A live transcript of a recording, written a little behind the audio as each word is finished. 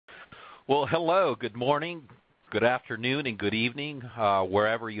Well, hello, good morning, good afternoon, and good evening,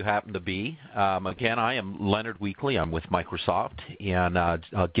 wherever you happen to be. Again, I am Leonard Weekley. I'm with Microsoft, and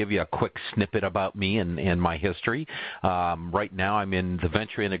I'll give you a quick snippet about me and my history. Right now, I'm in the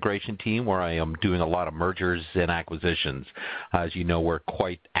venture integration team where I am doing a lot of mergers and acquisitions. As you know, we're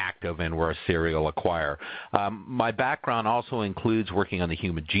quite active and we're a serial acquirer. My background also includes working on the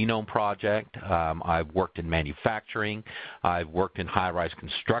Human Genome Project. I've worked in manufacturing. I've worked in high-rise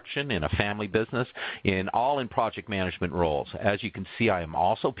construction in a family business, all in project management roles. As you can see, I am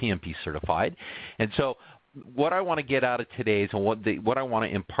also PMP certified. And so what I want to get out of today's and what I want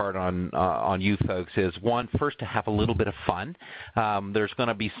to impart on you folks is, one, first to have a little bit of fun. There's going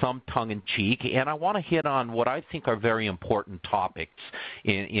to be some tongue-in-cheek, and I want to hit on what I think are very important topics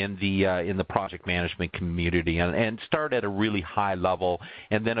in the project management community, and start at a really high level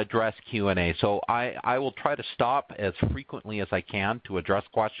and then address Q&A. So I will try to stop as frequently as I can to address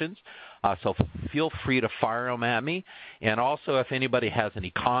questions. So feel free to fire them at me. And also, if anybody has any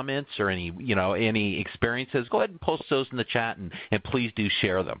comments or any experiences, go ahead and post those in the chat, and please do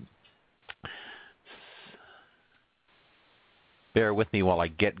share them. Bear with me while I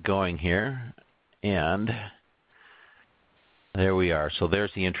get going here. And there we are. So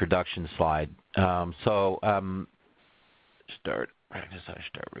there's the introduction slide. Start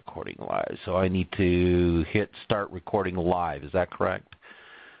recording live. So I need to hit start recording live. Is that correct?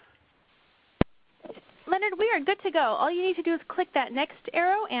 Leonard, we are good to go. All you need to do is click that next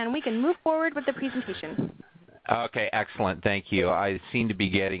arrow, and we can move forward with the presentation. Okay, excellent. Thank you. I seem to be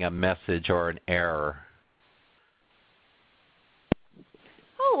getting a message or an error.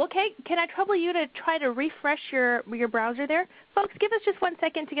 Oh, okay. Can I trouble you to try to refresh your browser there? Folks, give us just 1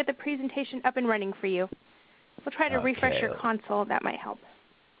 second to get the presentation up and running for you. We'll try to refresh your console. That might help.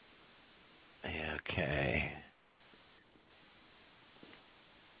 Okay.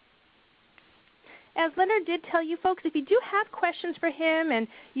 As Leonard did tell you folks, if you do have questions for him and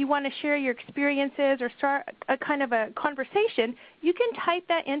you want to share your experiences or start a kind of a conversation, you can type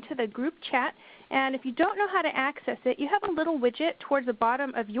that into the group chat. And if you don't know how to access it, you have a little widget towards the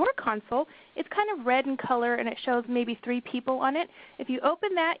bottom of your console. It's kind of red in color, and it shows maybe 3 people on it. If you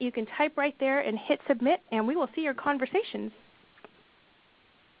open that, you can type right there and hit submit, and we will see your conversations.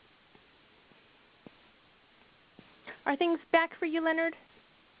 Are things back for you, Leonard?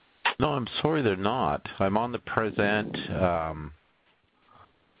 No, I'm sorry they're not. I'm on the present. I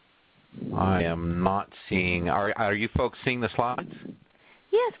am not seeing. Are you folks seeing the slides?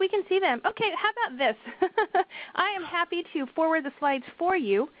 Yes, we can see them. Okay, how about this? I am happy to forward the slides for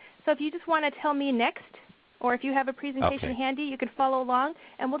you. So if you just want to tell me next, or if you have a presentation handy, you can follow along,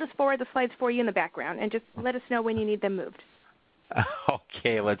 and we'll just forward the slides for you in the background, and just let us know when you need them moved.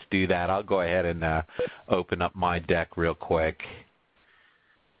 Okay, let's do that. I'll go ahead and open up my deck real quick.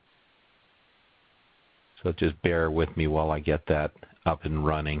 So just bear with me while I get that up and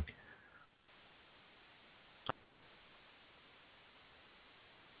running.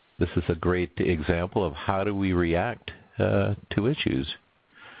 This is a great example of how do we react to issues.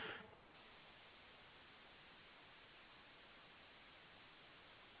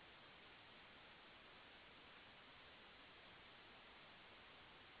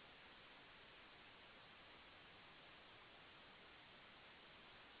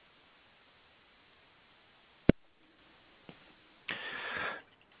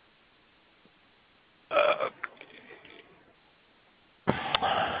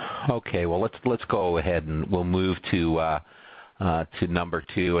 Okay, well let's go ahead and we'll move to number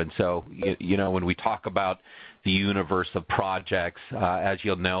 2. And so when we talk about the universe of projects, as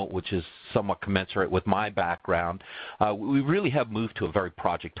you'll note, which is somewhat commensurate with my background, we really have moved to a very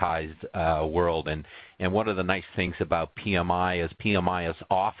projectized world. And one of the nice things about PMI is PMI has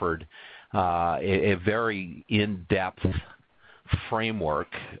offered a very in-depth framework.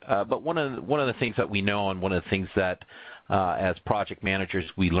 But one of the things that we know, and one of the things that as project managers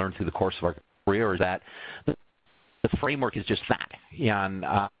we learn through the course of our career, is that the framework is just that. And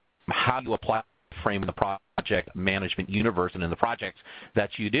how you apply the frame in the project management universe and in the projects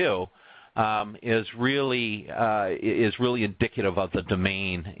that you do is really indicative of the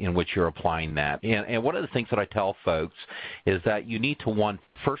domain in which you're applying that. And one of the things that I tell folks is that you need to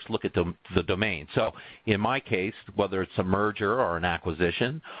first look at the domain. So in my case, whether it's a merger or an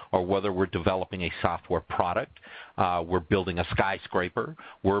acquisition, or whether we're developing a software product, we're building a skyscraper,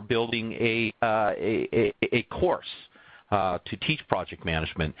 we're building a course to teach project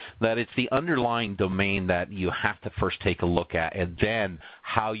management, that it's the underlying domain that you have to first take a look at, and then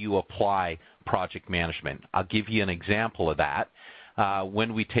how you apply project management. I'll give you an example of that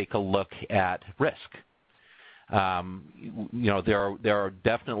when we take a look at risk. there are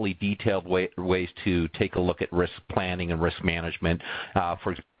definitely detailed ways to take a look at risk planning and risk management.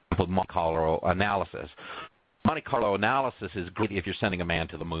 For example, Monte Carlo analysis. Monte Carlo analysis is great if you're sending a man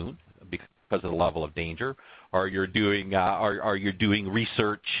to the moon because of the level of danger, or you're doing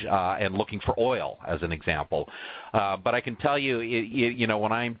research and looking for oil, as an example. But I can tell you,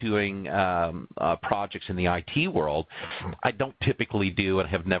 when I'm doing projects in the IT world, I don't typically do and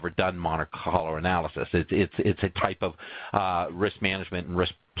have never done Monte Carlo analysis. It's a type of risk management and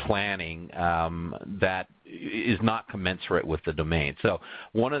risk planning that is not commensurate with the domain. So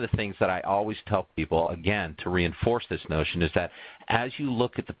one of the things that I always tell people, again, to reinforce this notion, is that as you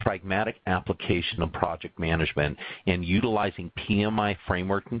look at the pragmatic application of project management and utilizing PMI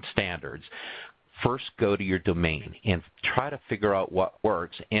framework and standards, first go to your domain and try to figure out what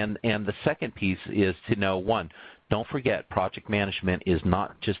works. And the second piece is to know, one, don't forget project management is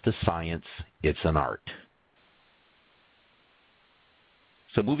not just a science, it's an art.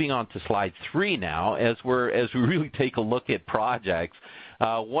 So moving on to slide 3 now, as we really take a look at projects,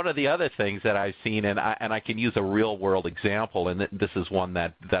 one of the other things that I've seen, and I can use a real-world example, and this is one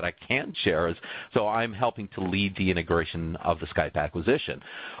that I can share, is so I'm helping to lead the integration of the Skype acquisition.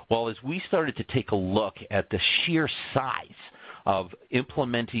 Well, as we started to take a look at the sheer size of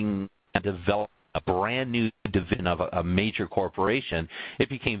implementing and developing a brand new division of a major corporation, it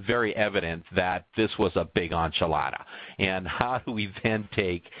became very evident that this was a big enchilada. And how do we then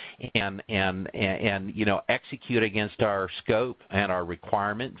take and execute against our scope and our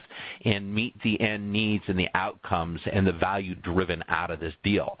requirements and meet the end needs and the outcomes and the value driven out of this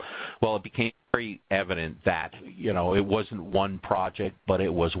deal? Well, it became very evident that it wasn't one project, but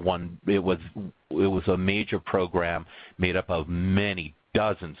it was a major program made up of many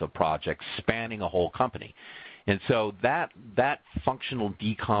dozens of projects spanning a whole company. And so that functional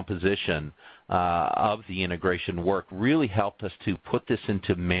decomposition of the integration work really helped us to put this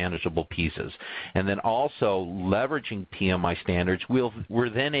into manageable pieces. And then also leveraging PMI standards, we're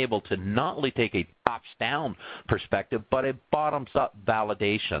then able to not only take a tops-down perspective, but a bottoms-up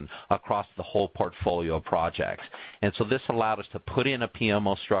validation across the whole portfolio of projects. And so this allowed us to put in a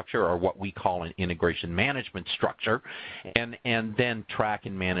PMO structure, or what we call an integration management structure, and then track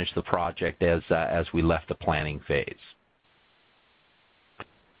and manage the project as we left the planning phase.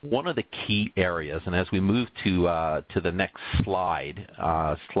 One of the key areas, and as we move to the next slide,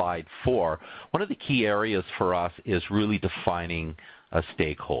 slide 4, one of the key areas for us is really defining a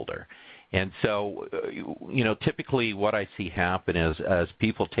stakeholder. And so, typically what I see happen is as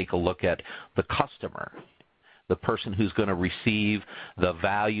people take a look at the customer, the person who's going to receive the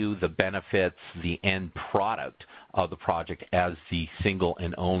value, the benefits, the end product of the project as the single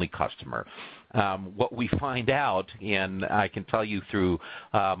and only customer. What we find out, and I can tell you through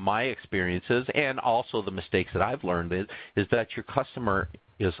my experiences and also the mistakes that I've learned, is that your customer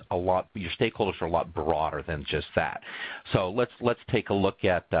is your stakeholders are a lot broader than just that. So let's take a look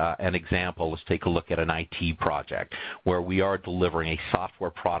at an example. Let's take a look at an IT project where we are delivering a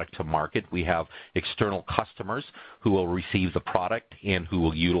software product to market. We have external customers who will receive the product and who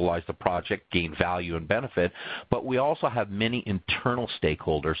will utilize the project, gain value and benefit, but we also have many internal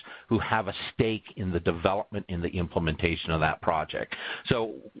stakeholders who have a stake in the development and the implementation of that project.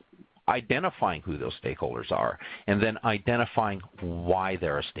 So identifying who those stakeholders are, and then identifying why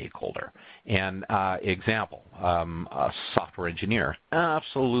they're a stakeholder. And example, a software engineer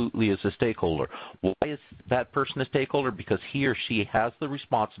absolutely is a stakeholder. Why is that person a stakeholder? Because he or she has the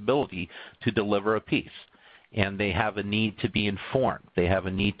responsibility to deliver a piece. And they have a need to be informed. They have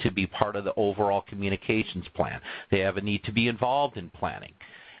a need to be part of the overall communications plan. They have a need to be involved in planning.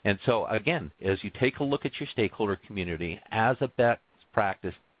 And so, again, as you take a look at your stakeholder community, as a best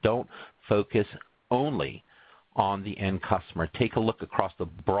practice, don't focus only on the end customer. Take a look across the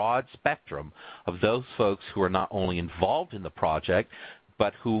broad spectrum of those folks who are not only involved in the project,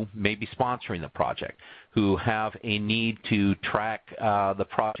 but who may be sponsoring the project, who have a need to track the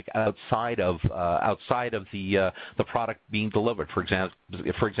project outside of the product being delivered. For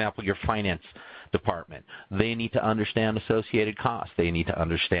example, your finance department. They need to understand associated costs. They need to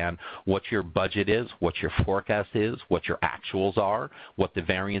understand what your budget is, what your forecast is, what your actuals are, what the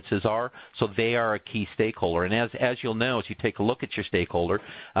variances are. So they are a key stakeholder. And as you'll know, as you take a look at your stakeholder,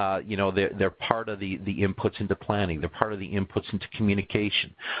 they're part of the inputs into planning. They're part of the inputs into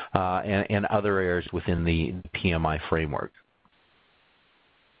communication and other areas within the PMI framework.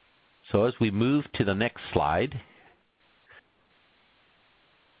 So as we move to the next slide.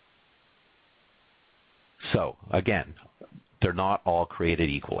 So, again, they're not all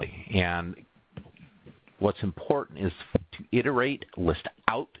created equally. And what's important is to iterate, list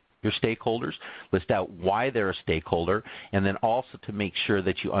out your stakeholders, list out why they're a stakeholder, and then also to make sure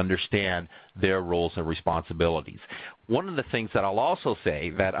that you understand their roles and responsibilities. One of the things that I'll also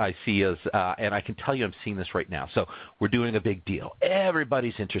say that I see is, and I can tell you I'm seeing this right now, so we're doing a big deal.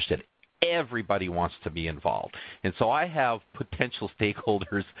 Everybody's interested. Everybody wants to be involved, and so I have potential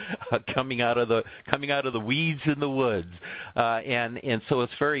stakeholders coming out of the weeds in the woods, and so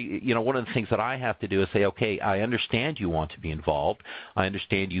it's very, one of the things that I have to do is say, okay, I understand you want to be involved. I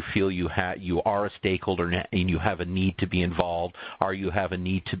understand you feel you are a stakeholder and you have a need to be involved, or you have a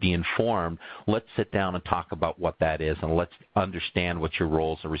need to be informed. Let's sit down and talk about what that is, and let's understand what your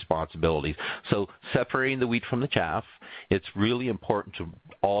roles and responsibilities. So separating the wheat from the chaff. It's really important to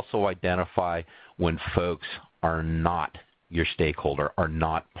also identify when folks are not your stakeholder, are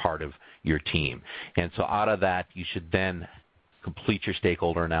not part of your team. And so out of that, you should then complete your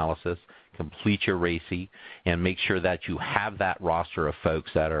stakeholder analysis, complete your RACI, and make sure that you have that roster of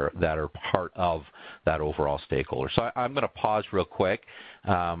folks that are part of that overall stakeholder. So I'm going to pause real quick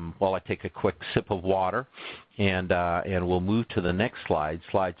while I take a quick sip of water, and we'll move to the next slide,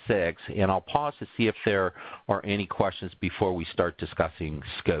 slide 6, and I'll pause to see if there are any questions before we start discussing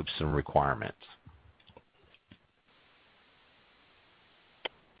scopes and requirements.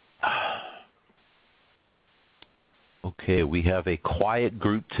 Okay, we have a quiet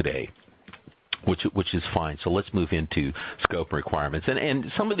group today, which is fine. So let's move into scope requirements.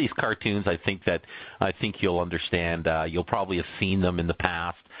 And some of these cartoons, I think you'll understand. You'll probably have seen them in the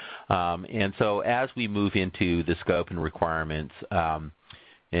past. And so as we move into the scope and requirements,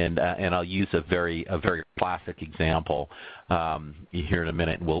 and I'll use a very classic example here in a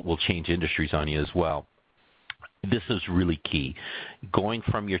minute, and we'll change industries on you as well. This is really key. Going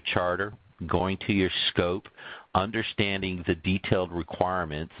from your charter, going to your scope, understanding the detailed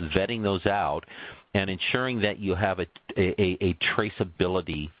requirements, vetting those out, and ensuring that you have a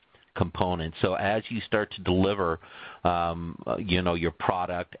traceability component. So as you start to deliver, your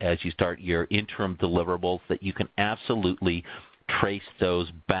product, as you start your interim deliverables, that you can absolutely trace those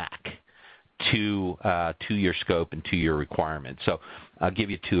back to your scope and to your requirements. So I'll give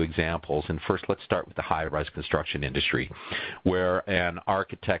you 2 examples. And first, let's start with the high-rise construction industry, where an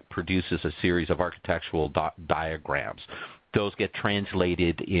architect produces a series of architectural diagrams. Those get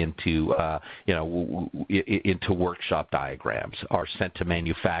translated into into workshop diagrams, or sent to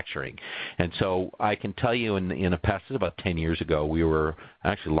manufacturing. And so I can tell you, in the past, about 10 years ago, we were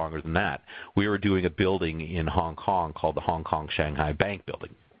actually longer than that. We were doing a building in Hong Kong called the Hong Kong Shanghai Bank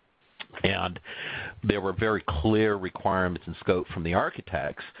Building. And there were very clear requirements and scope from the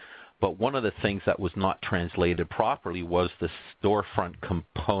architects, but one of the things that was not translated properly was the storefront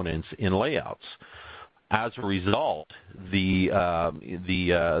components in layouts. As a result, the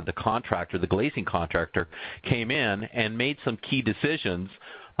contractor, the glazing contractor, came in and made some key decisions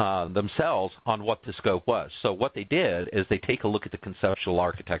themselves on what the scope was. So what they did is they take a look at the conceptual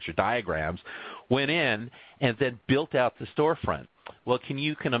architecture diagrams, went in, and then built out the storefront. Well,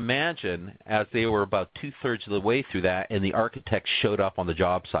 you can imagine, as they were about 2/3 of the way through that, and the architect showed up on the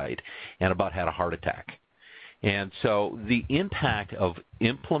job site and about had a heart attack. And so the impact of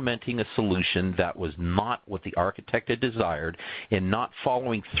implementing a solution that was not what the architect had desired and not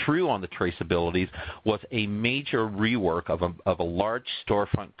following through on the traceabilities was a major rework of a large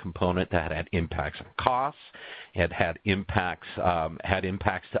storefront component that had impacts on costs, had impacts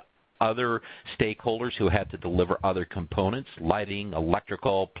to other stakeholders who had to deliver other components, lighting,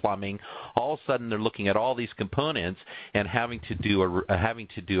 electrical, plumbing. All of a sudden, they're looking at all these components and having to do a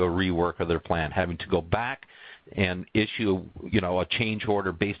rework of their plan, having to go back and issue a change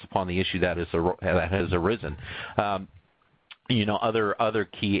order based upon the issue that has arisen. Other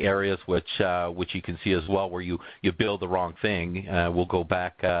key areas which you can see as well, where you build the wrong thing. We'll go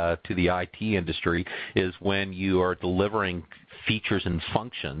back to the IT industry, is when you are delivering features and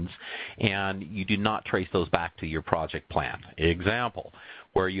functions and you do not trace those back to your project plan. Example,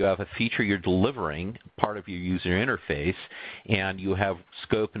 where you have a feature you're delivering, part of your user interface, and you have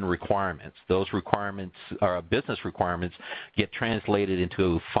scope and requirements. Those requirements, or business requirements, get translated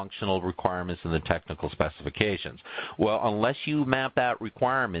into functional requirements and the technical specifications. Well, unless you map that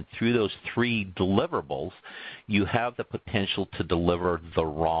requirement through those 3 deliverables, you have the potential to deliver the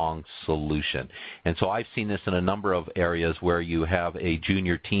wrong solution. And so I've seen this in a number of areas where you have a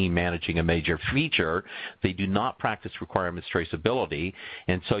junior team managing a major feature. They do not practice requirements traceability,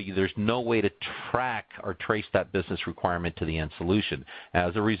 and so there's no way to track or trace that business requirement to the end solution.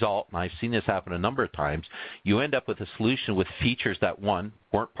 As a result, and I've seen this happen a number of times, you end up with a solution with features that, 1,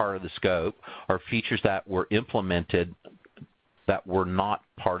 weren't part of the scope, or features that were implemented that were not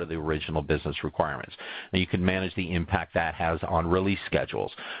part of the original business requirements. And you can manage the impact that has on release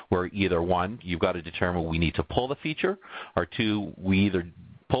schedules, where either one, you've got to determine we need to pull the feature, or two, we either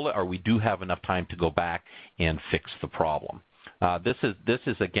pull it or we do have enough time to go back and fix the problem. This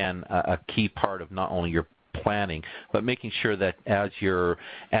is again a key part of not only your planning, but making sure that as you're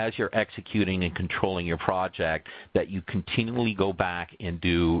executing and controlling your project, that you continually go back and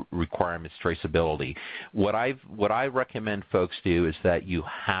do requirements traceability. What I recommend folks do is that you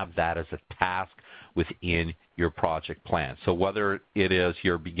have that as a task within your project plan. So whether it is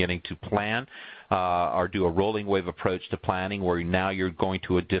you're beginning to plan or do a rolling wave approach to planning where now you're going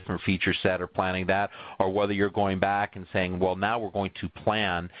to a different feature set or planning that, or whether you're going back and saying, well, now we're going to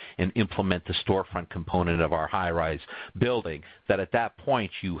plan and implement the storefront component of our high-rise building, that at that point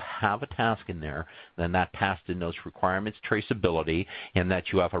you have a task in there, then that task denotes requirements traceability, and that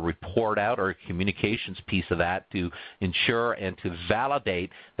you have a report out or a communications piece of that to ensure and to validate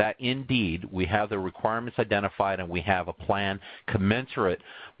that indeed we have the requirements identified and we have a plan commensurate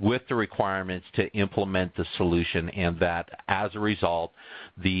with the requirements to implement the solution, and that as a result,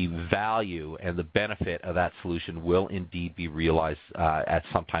 the value and the benefit of that solution will indeed be realized at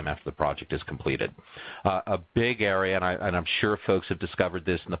some time after the project is completed. A big area, and I'm sure folks have discovered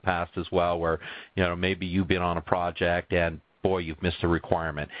this in the past as well, where maybe you've been on a project and boy, you've missed a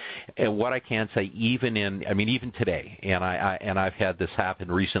requirement. And what I can say, even today, and I've had this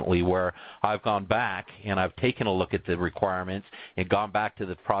happen recently where I've gone back and I've taken a look at the requirements and gone back to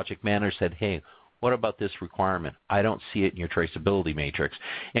the project manager and said, hey, what about this requirement? I don't see it in your traceability matrix.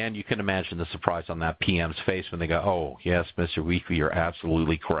 And you can imagine the surprise on that PM's face when they go, oh, yes, Mr. Weekley, you're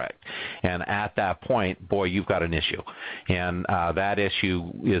absolutely correct. And at that point, boy, you've got an issue. And that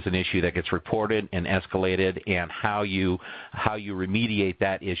issue is an issue that gets reported and escalated, and how you remediate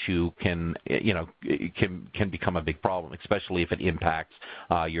that issue can become a big problem, especially if it impacts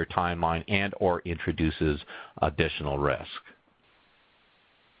your timeline and or introduces additional risk.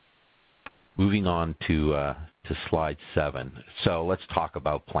 Moving on to slide 7. So let's talk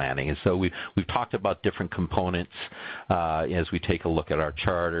about planning. And so we've talked about different components as we take a look at our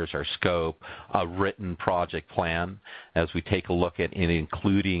charters, our scope, a written project plan, as we take a look at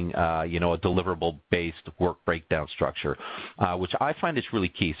including a deliverable-based work breakdown structure, which I find is really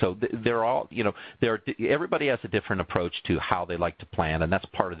key. So they're all, everybody has a different approach to how they like to plan, and that's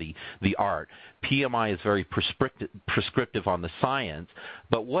part of the art. PMI is very prescriptive on the science,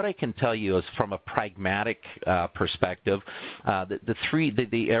 but what I can tell you is from a pragmatic perspective,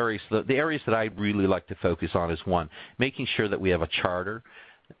 the areas that I really like to focus on is, one, making sure that we have a charter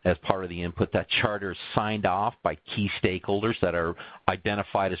as part of the input. That charter is signed off by key stakeholders that are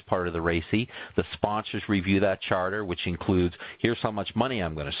identified as part of the RACI. The sponsors review that charter, which includes, here's how much money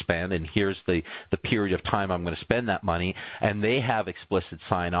I'm going to spend, and here's the period of time I'm going to spend that money, and they have explicit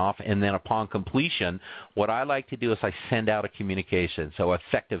sign-off. And then upon completion, what I like to do is I send out a communication. So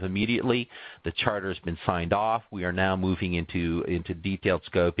effective immediately, the charter has been signed off. We are now moving into detailed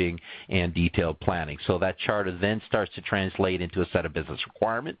scoping and detailed planning. So that charter then starts to translate into a set of business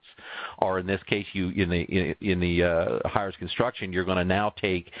requirements, or in this case, in the high-rise construction, you're going to now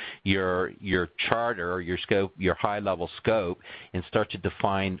take your charter or your scope, your high-level scope, and start to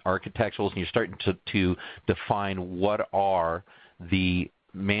define architecturals, and you're starting to define what are the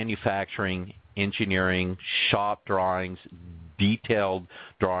manufacturing, engineering, shop drawings, detailed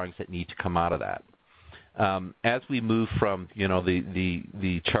drawings that need to come out of that. As we move from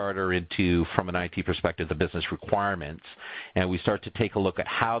the charter into, from an IT perspective, the business requirements, and we start to take a look at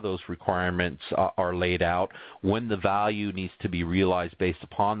how those requirements are laid out, when the value needs to be realized based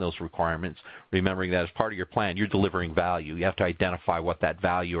upon those requirements, remembering that as part of your plan, you're delivering value. You have to identify what that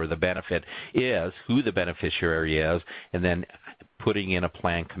value or the benefit is, who the beneficiary is, and then putting in a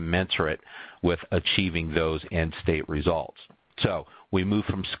plan commensurate with achieving those end state results. So we move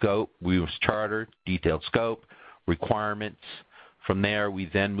from scope, we move charter, detailed scope, requirements. From there,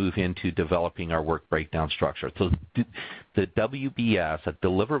 we then move into developing our work breakdown structure. So the WBS, a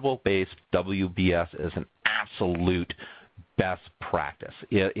deliverable-based WBS, is an absolute best practice.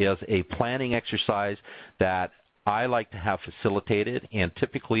 It is a planning exercise that I like to have facilitated, and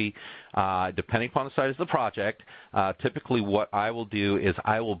typically, depending upon the size of the project, typically what I will do is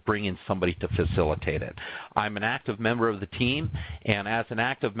I will bring in somebody to facilitate it. I'm an active member of the team, and as an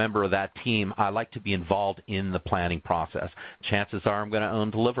active member of that team, I like to be involved in the planning process. Chances are I'm going to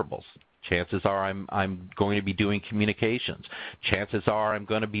own deliverables. Chances are I'm going to be doing communications. Chances are I'm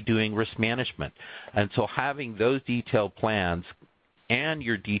going to be doing risk management. And so having those detailed plans and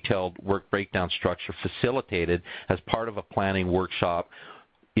your detailed work breakdown structure facilitated as part of a planning workshop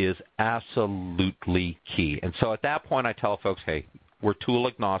is absolutely key. And so at that point I tell folks, hey, we're tool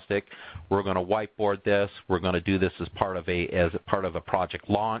agnostic. We're going to whiteboard this. We're going to do this as part of a project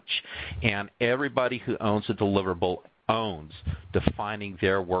launch. And everybody who owns a deliverable owns defining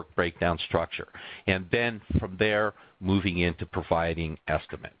their work breakdown structure. And then from there, moving into providing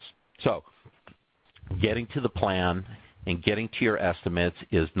estimates. So getting to the plan and getting to your estimates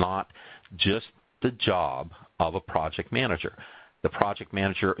is not just the job of a project manager. The project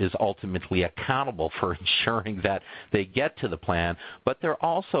manager is ultimately accountable for ensuring that they get to the plan, but they're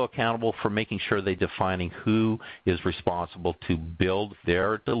also accountable for making sure they're defining who is responsible to build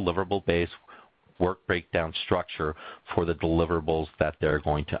their deliverable-based work breakdown structure for the deliverables that they're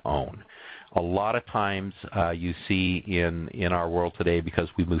going to own. A lot of times you see in our world today, because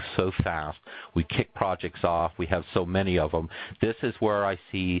we move so fast, we kick projects off, we have so many of them. This is where I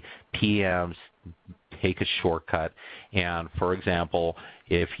see PMs take a shortcut. And for example,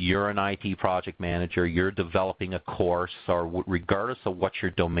 if you're an IT project manager, you're developing a course, or regardless of what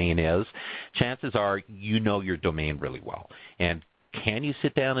your domain is, chances are you know your domain really well. And can you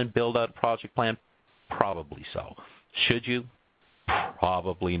sit down and build out a project plan? Probably so. Should you?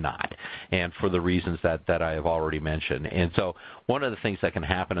 Probably not, and for the reasons that I have already mentioned. And so one of the things that can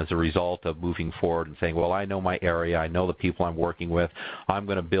happen as a result of moving forward and saying, well, I know my area, I know the people I'm working with, I'm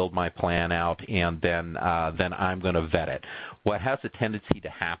going to build my plan out, and then I'm going to vet it. What has a tendency to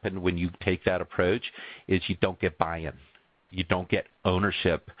happen when you take that approach is you don't get buy-in. You don't get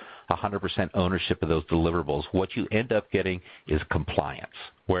ownership, 100% ownership of those deliverables. What you end up getting is compliance,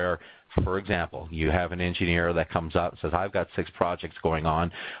 where, for example, you have an engineer that comes out and says, I've got 6 projects going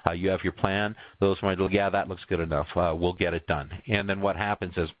on. You have your plan. Those might go, yeah, that looks good enough. We'll get it done. And then what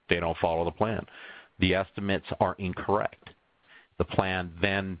happens is they don't follow the plan. The estimates are incorrect. The plan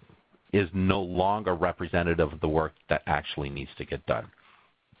then is no longer representative of the work that actually needs to get done.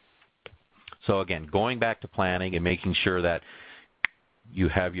 So again, going back to planning and making sure that you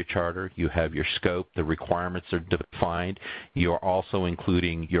have your charter, you have your scope, the requirements are defined. You're also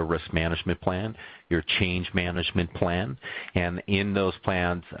including your risk management plan, your change management plan, and in those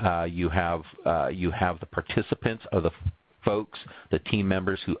plans you have the participants or the folks, the team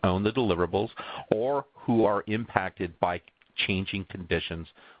members who own the deliverables or who are impacted by changing conditions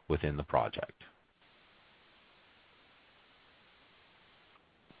within the project.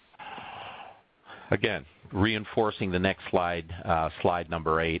 Again, reinforcing the next slide, slide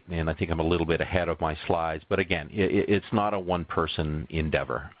number 8, and I think I'm a little bit ahead of my slides, but again, it's not a one-person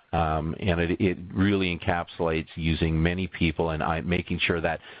endeavor, and it really encapsulates using many people and making sure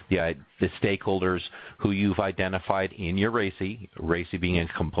that the stakeholders who you've identified in your RACI being a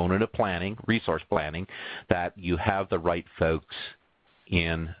component of planning, resource planning, that you have the right folks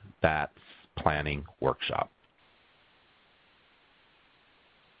in that planning workshop.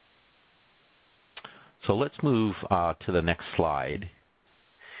 So let's move to the next slide,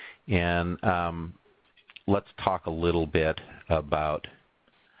 and let's talk a little bit about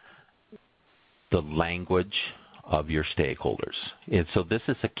the language of your stakeholders. And so this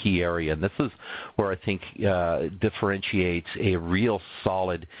is a key area, and this is where I think differentiates a real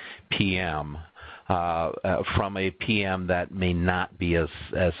solid PM from a PM that may not be as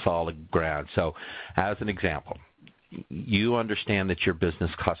solid ground. So as an example, you understand that your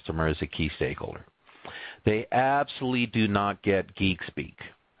business customer is a key stakeholder. They absolutely do not get geek speak,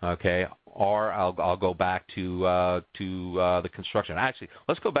 okay? Or I'll go back to the construction. Actually,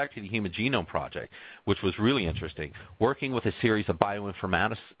 let's go back to the Human Genome Project, which was really interesting. Working with a series of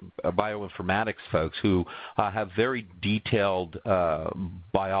bioinformatics folks who have very detailed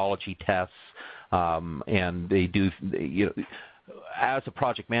biology tests, and they do. As a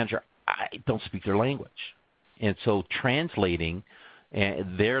project manager, I don't speak their language, and so translating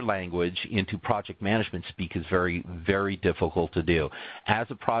their language into project management speak is very, very difficult to do. As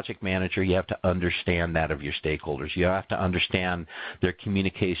a project manager, you have to understand that of your stakeholders. You have to understand their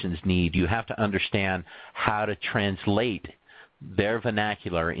communications need. You have to understand how to translate their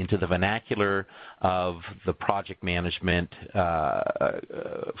vernacular into the vernacular of the project management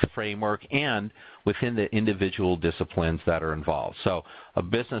framework and within the individual disciplines that are involved. So a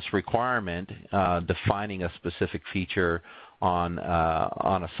business requirement defining a specific feature on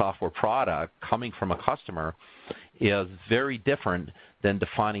a software product coming from a customer is very different than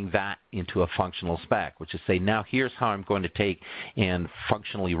defining that into a functional spec, which is say, now here's how I'm going to take and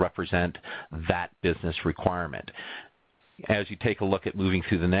functionally represent that business requirement. as you take a look at moving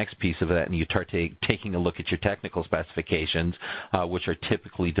through the next piece of that and you start taking a look at your technical specifications, which are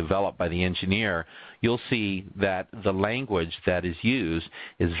typically developed by the engineer, you'll see that the language that is used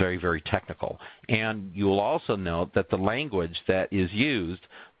is very, very technical. And you will also note that the language that is used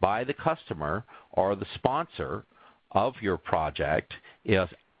by the customer or the sponsor of your project is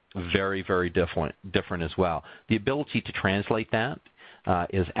very, very different as well. The ability to translate that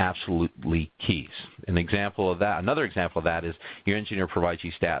is absolutely key. Another example of that is your engineer provides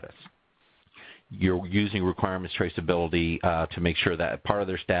you status. You're using requirements traceability to make sure that part of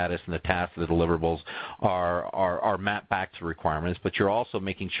their status and the tasks, the deliverables are mapped back to requirements, but you're also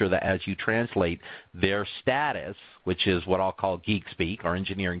making sure that as you translate their status, which is what I'll call geek speak or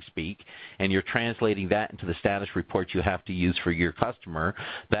engineering speak, and you're translating that into the status report you have to use for your customer,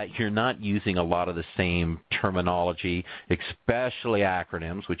 that you're not using a lot of the same terminology, especially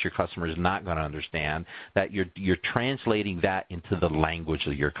acronyms, which your customer is not going to understand, that you're translating that into the language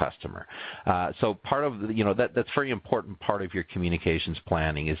of your customer. So part of, that's a very important part of your communications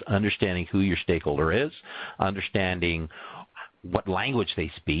planning is understanding who your stakeholder is, understanding what language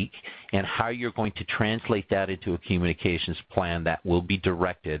they speak, and how you're going to translate that into a communications plan that will be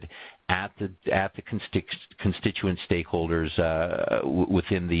directed at the constituent stakeholders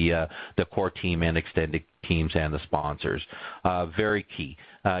within the core team and extended teams and the sponsors. Very key.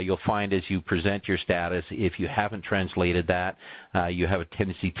 You'll find as you present your status, if you haven't translated that, you have a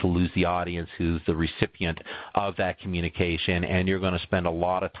tendency to lose the audience who's the recipient of that communication, and you're going to spend a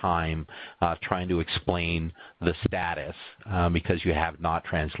lot of time trying to explain the status because you have not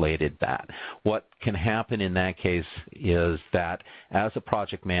translated that. What can happen in that case is that as a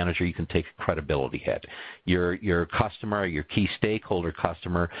project manager, you can take a credibility hit. Your customer, your key stakeholder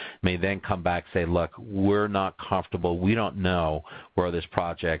customer, may then come back and say, look, we're not comfortable. We don't know where this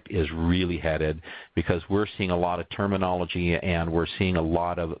project is really headed because we're seeing a lot of terminology and we're seeing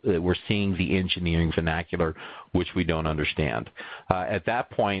the engineering vernacular which we don't understand. At that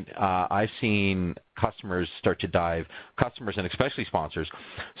point, I've seen customers and especially sponsors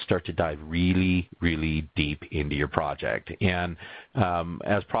start to dive really, really deep into your project. And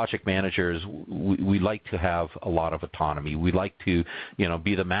as project managers, we like to have a lot of autonomy. We like to,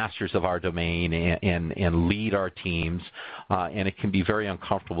 be the masters of our domain and lead our teams. And it can be very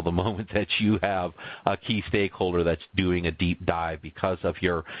uncomfortable the moment that you have a key stakeholder that's doing a deep dive because of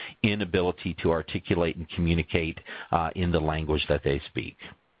your inability to articulate and communicate in the language that they speak.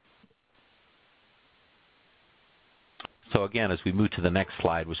 So again, as we move to the next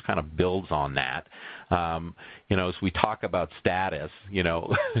slide, which kind of builds on that, as we talk about status,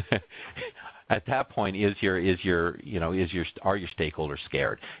 at that point, are your stakeholders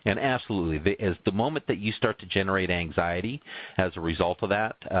scared? And absolutely, as the moment that you start to generate anxiety as a result of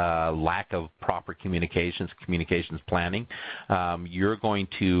that, lack of proper communications planning, you're going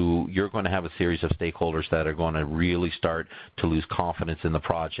to have a series of stakeholders that are going to really start to lose confidence in the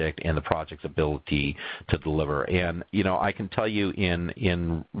project and the project's ability to deliver. And I can tell you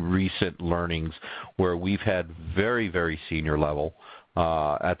in recent learnings where we've had very, very senior level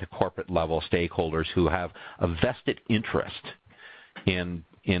at the corporate level stakeholders who have a vested interest in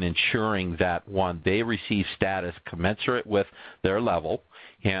ensuring that, one, they receive status commensurate with their level.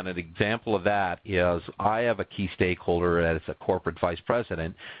 And an example of that is I have a key stakeholder that is a corporate vice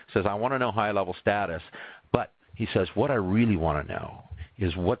president, says, I want to know high-level status. But he says, what I really want to know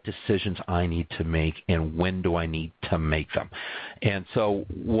is what decisions I need to make and when do I need to make them. And so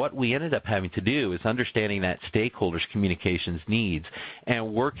what we ended up having to do is understanding that stakeholders' communications needs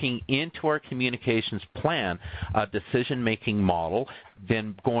and working into our communications plan a decision-making model,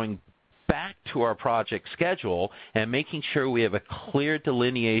 then going back to our project schedule and making sure we have a clear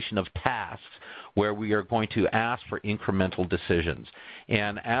delineation of tasks where we are going to ask for incremental decisions.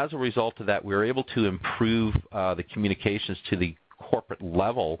 And as a result of that, we were able to improve the communications to the corporate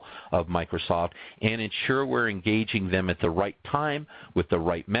level of Microsoft and ensure we're engaging them at the right time with the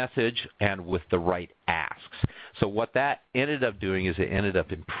right message and with the right asks. So what that ended up doing is it ended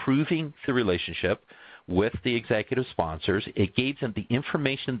up improving the relationship with the executive sponsors. It gave them the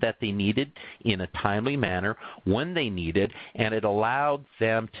information that they needed in a timely manner when they needed, and it allowed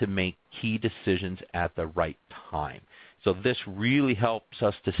them to make key decisions at the right time. So this really helps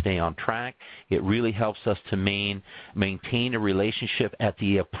us to stay on track. It really helps us to maintain a relationship at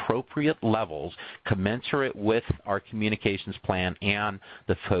the appropriate levels commensurate with our communications plan and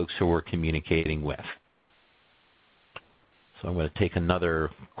the folks who we're communicating with. So I'm going to take another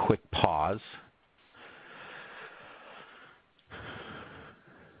quick pause.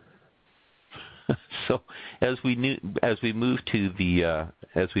 So as we move to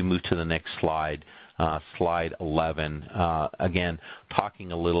the next slide, slide 11. Again,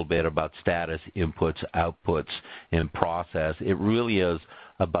 talking a little bit about status, inputs, outputs, and process. It really is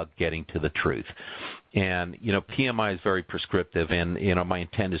about getting to the truth. And, PMI is very prescriptive, and, my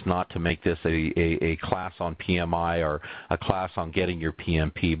intent is not to make this a class on PMI or a class on getting your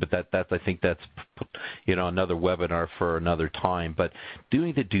PMP, but I think that's, another webinar for another time. But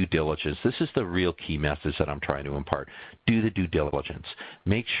doing the due diligence, this is the real key message that I'm trying to impart. Do the due diligence.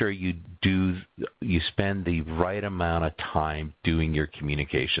 Make sure you spend the right amount of time doing your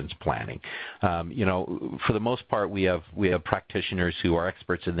communications planning. For the most part, we have practitioners who are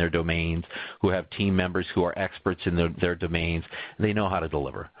experts in their domains, who have team members who are experts in their domains. They know how to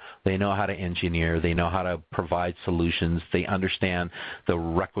deliver. They know how to engineer. They know how to provide solutions. They understand the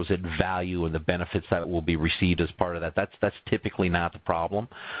requisite value and the benefits that will be received as part of that. That's typically not the problem.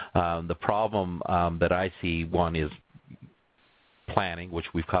 The problem that I see, one is planning, which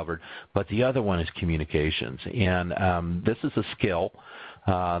we've covered, but the other one is communications. And this is a skill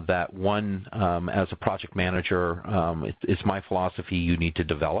that one, as a project manager, it's my philosophy you need to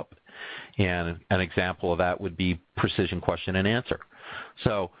develop. And an example of that would be precision question and answer.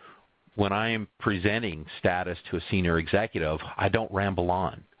 So when I am presenting status to a senior executive, I don't ramble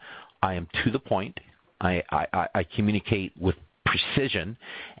on. I am to the point. I communicate with precision,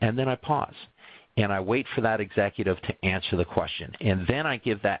 and then I pause. And I wait for that executive to answer the question. And then I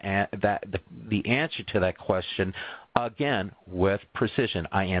give the answer to that question, again, with precision.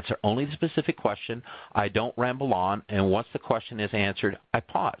 I answer only the specific question. I don't ramble on. And once the question is answered, I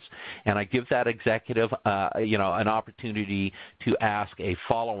pause. And I give that executive an opportunity to ask a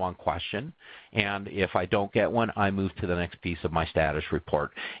follow-on question. And if I don't get one, I move to the next piece of my status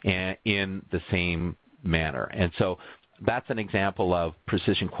report in the same manner. And so that's an example of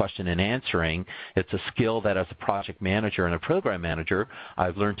precision question and answering. It's a skill that as a project manager and a program manager,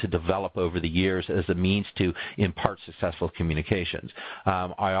 I've learned to develop over the years as a means to impart successful communications.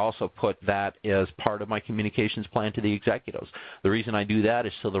 I also put that as part of my communications plan to the executives. The reason I do that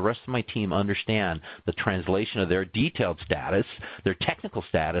is so the rest of my team understand the translation of their detailed status, their technical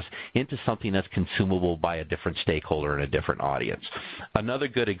status, into something that's consumable by a different stakeholder and a different audience. Another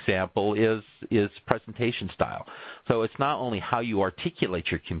good example is presentation style. So it's not only how you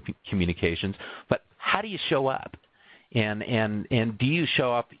articulate your communications, but how do you show up? And do you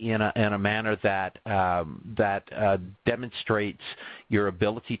show up in a manner that demonstrates your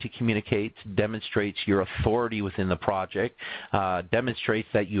ability to communicate, demonstrates your authority within the project, demonstrates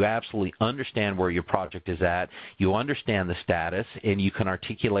that you absolutely understand where your project is at, you understand the status, and you can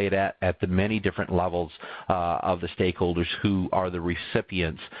articulate at the many different levels of the stakeholders who are the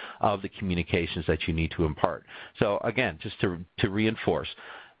recipients of the communications that you need to impart. So again, just to reinforce,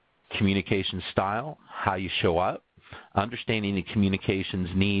 communication style, how you show up, understanding the communications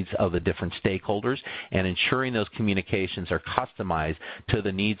needs of the different stakeholders, and ensuring those communications are customized to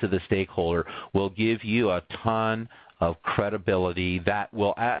the needs of the stakeholder will give you a ton of credibility that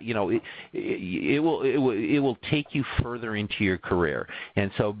will, it will take you further into your career.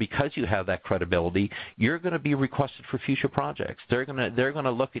 And so, because you have that credibility, you're going to be requested for future projects. They're going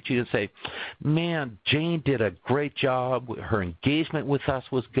to look at you and say, "Man, Jane did a great job. Her engagement with us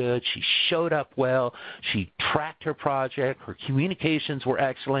was good. She showed up well. She tracked her project. Her communications were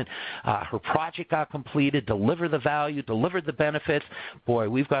excellent. Her project got completed. Delivered the value. Delivered the benefits. Boy,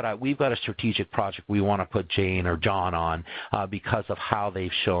 we've got a strategic project we want to put Jane or John on because of how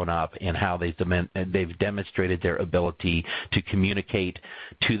they've shown up and how they've demonstrated their ability to communicate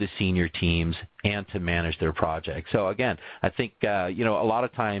to the senior teams and to manage their project." So again, I think a lot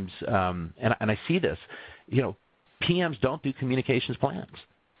of times, and I see this, PMs don't do communications plans.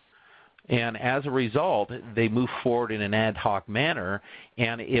 And as a result, they move forward in an ad hoc manner,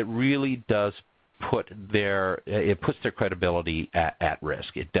 and it really does puts their credibility at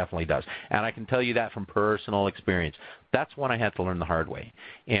risk. It definitely does. And I can tell you that from personal experience. That's when I had to learn the hard way.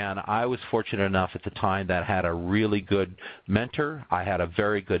 And I was fortunate enough at the time that I had a really good mentor. I had a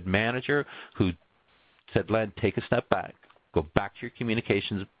very good manager who said, "Len, take a step back. Go back to your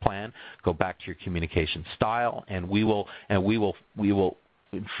communications plan. Go back to your communication style, and we will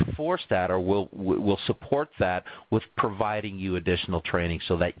enforce that, or we'll support that with providing you additional training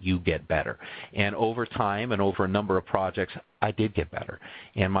so that you get better." And over time and over a number of projects, I did get better.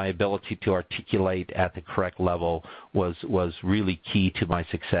 And my ability to articulate at the correct level was really key to my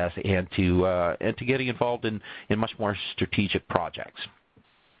success and to getting involved in much more strategic projects.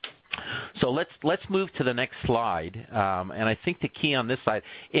 So let's move to the next slide. And I think the key on this side,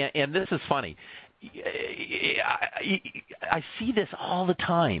 and this is funny, I see this all the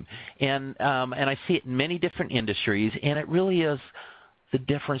time, and I see it in many different industries, and it really is the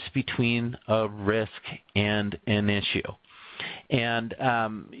difference between a risk and an issue. And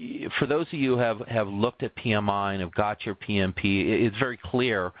for those of you who have looked at PMI and have got your PMP, it's very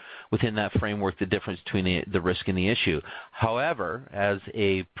clear within that framework the difference between the risk and the issue. However, as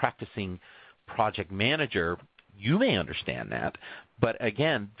a practicing project manager, you may understand that, but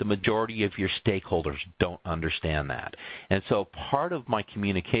again, the majority of your stakeholders don't understand that. And so part of my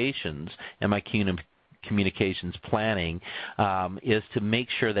communications and my communications planning is to make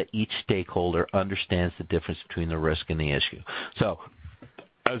sure that each stakeholder understands the difference between the risk and the issue. So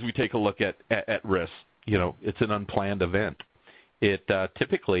as we take a look at risk, it's an unplanned event. It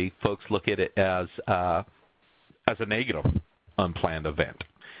typically folks look at it as a negative unplanned event.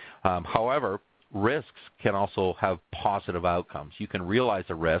 However, risks can also have positive outcomes. You can realize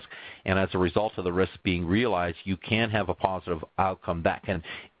a risk, and as a result of the risk being realized, you can have a positive outcome that can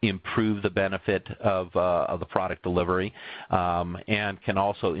improve the benefit of the product delivery and can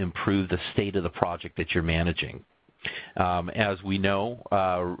also improve the state of the project that you're managing. As we know,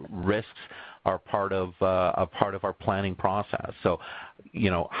 risks are part of our planning process. So,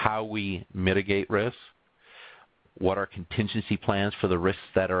 how we mitigate risks, what are contingency plans for the risks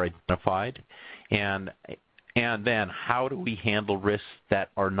that are identified, and then how do we handle risks that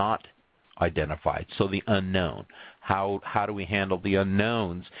are not identified, so the unknown. How do we handle the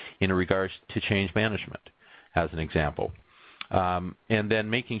unknowns in regards to change management, as an example. And then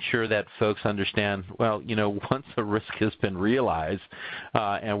making sure that folks understand, well, once the risk has been realized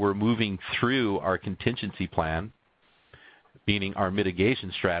and we're moving through our contingency plan, meaning our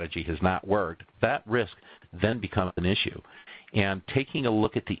mitigation strategy has not worked, that risk then becomes an issue. And taking a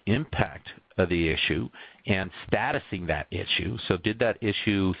look at the impact of the issue and statusing that issue. So did that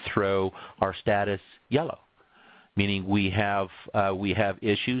issue throw our status yellow? Meaning we have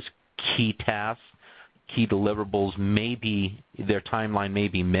issues, key tasks, key deliverables their timeline may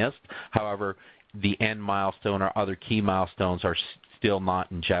be missed. However, the end milestone or other key milestones are still not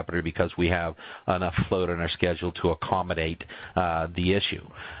in jeopardy because we have enough float on our schedule to accommodate the issue.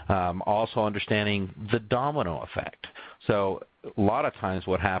 Also understanding the domino effect. So a lot of times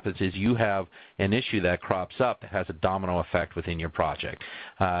what happens is you have an issue that crops up that has a domino effect within your project.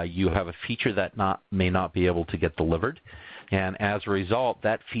 You have a feature that may not be able to get delivered. And as a result,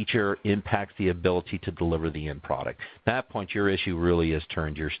 that feature impacts the ability to deliver the end product. At that point, your issue really has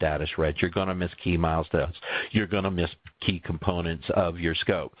turned your status red. You're going to miss key milestones. You're going to miss key components of your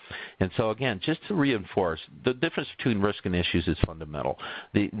scope. And so, again, just to reinforce, the difference between risk and issues is fundamental.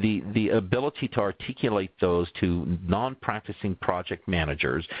 The ability to articulate those to non-practicing project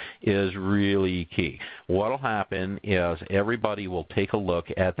managers is really key. What will happen is everybody will take a look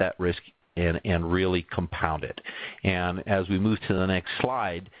at that risk and really compound it. And as we move to the next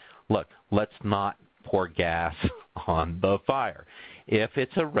slide, look, let's not pour gas on the fire. If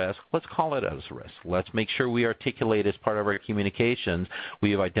it's a risk, let's call it as a risk. Let's make sure we articulate as part of our communications,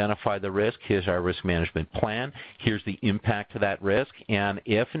 we have identified the risk, here's our risk management plan, here's the impact of that risk, and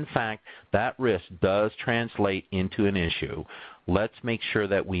if in fact that risk does translate into an issue, let's make sure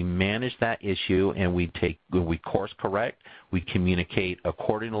that we manage that issue and we course correct. We communicate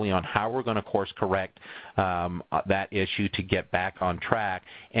accordingly on how we're going to course correct that issue to get back on track.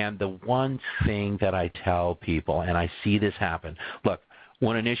 And the one thing that I tell people, and I see this happen, look,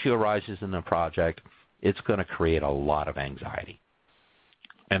 when an issue arises in a project, it's going to create a lot of anxiety.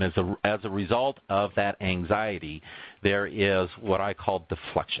 And as a result of that anxiety, there is what I call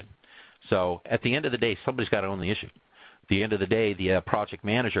deflection. So at the end of the day, somebody's got to own the issue. At the end of the day, the project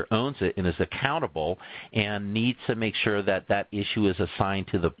manager owns it and is accountable and needs to make sure that that issue is assigned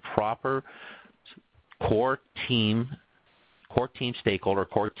to the proper core team stakeholder,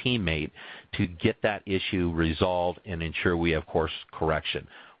 core teammate to get that issue resolved and ensure we have course correction.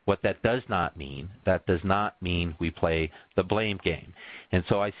 What that does not mean we play the blame game. And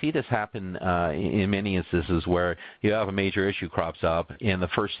so I see this happen in many instances where you have a major issue crops up, and the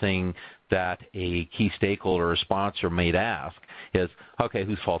first thing that a key stakeholder or sponsor may ask is, okay,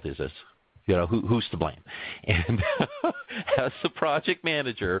 whose fault is this? Who's to blame? And as the project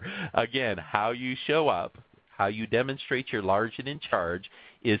manager, again, how you show up, how you demonstrate you're large and in charge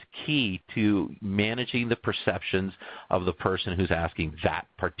is key to managing the perceptions of the person who's asking that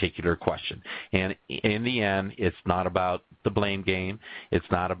particular question. And in the end, it's not about the blame game. It's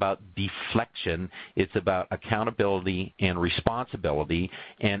not about deflection. It's about accountability and responsibility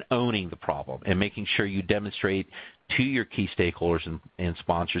and owning the problem and making sure you demonstrate to your key stakeholders and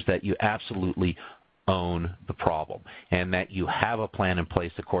sponsors that you absolutely own the problem, and that you have a plan in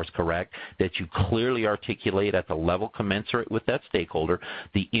place to course correct, that you clearly articulate at the level commensurate with that stakeholder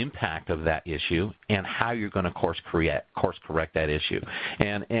the impact of that issue and how you're going to course correct that issue.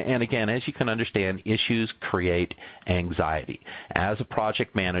 And again, as you can understand, issues create anxiety. As a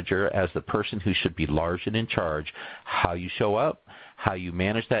project manager, as the person who should be large and in charge, how you show up, how you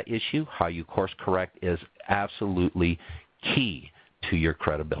manage that issue, how you course correct is absolutely key to your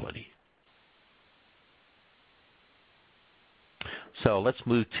credibility. So let's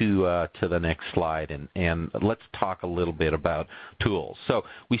move to the next slide, and let's talk a little bit about tools. So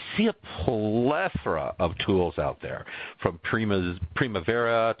we see a plethora of tools out there, from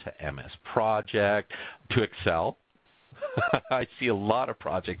Primavera to MS Project to Excel. I see a lot of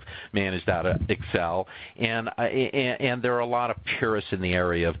projects managed out of Excel, and there are a lot of purists in the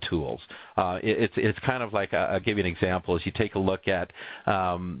area of tools. It's kind of like, I'll give you an example. As you take a look at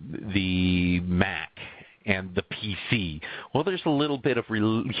the Mac and the PC, well, there's a little bit of,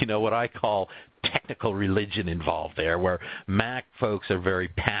 what I call technical religion involved there, where Mac folks are very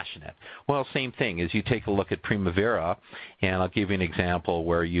passionate. Well, same thing as you take a look at Primavera, and I'll give you an example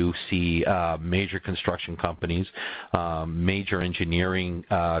where you see major construction companies, major engineering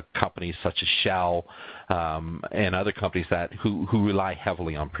companies such as Shell, and other companies who rely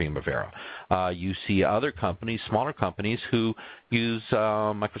heavily on Primavera. You see other companies, smaller companies, who use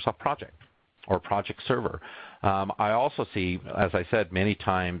Microsoft Project or Project Server. I also see, as I said many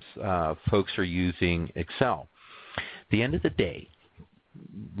times, folks are using Excel. At the end of the day,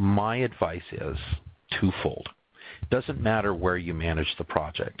 my advice is twofold. It doesn't matter where you manage the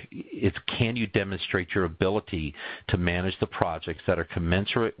project. It's, can you demonstrate your ability to manage the projects that are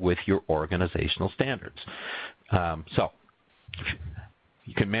commensurate with your organizational standards? So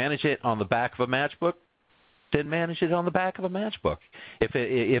you can manage it on the back of a matchbook, then manage it on the back of a matchbook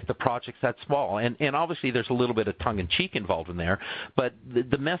if the project's that small. And obviously there's a little bit of tongue-in-cheek involved in there, but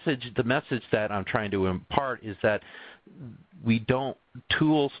the message that I'm trying to impart is that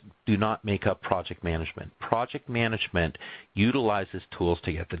tools do not make up project management. Project management utilizes tools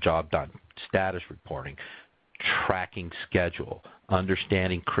to get the job done. Status reporting, tracking schedule,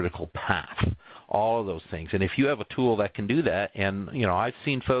 understanding critical path, all of those things. And if you have a tool that can do that, and I've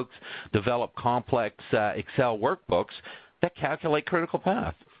seen folks develop complex Excel workbooks that calculate critical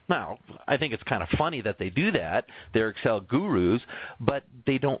path. Now, I think it's kind of funny that they do that. They're Excel gurus, but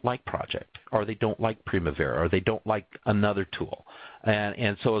they don't like Project, or they don't like Primavera, or they don't like another tool.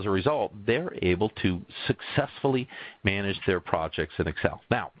 And so as a result, they're able to successfully manage their projects in Excel.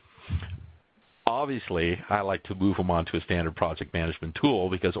 Now, obviously, I like to move them onto a standard project management tool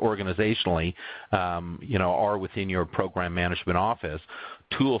because organizationally, or within your program management office,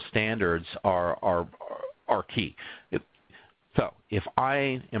 tool standards are key. So if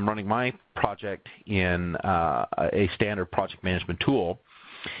I am running my project in a standard project management tool,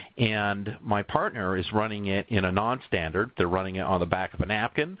 and my partner is running it in a non-standard, they're running it on the back of a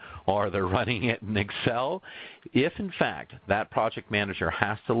napkin, or they're running it in Excel, if in fact that project manager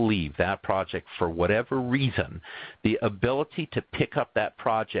has to leave that project for whatever reason, the ability to pick up that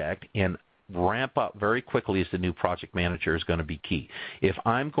project and ramp up very quickly as the new project manager is going to be key. If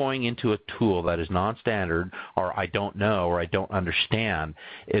I'm going into a tool that is non-standard, or I don't know, or I don't understand,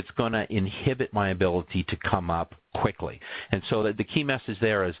 it's going to inhibit my ability to come up quickly. And so the key message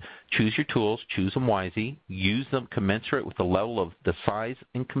there is choose your tools, choose them wisely, use them commensurate with the level of the size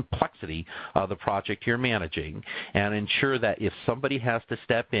and complexity of the project you're managing, and ensure that if somebody has to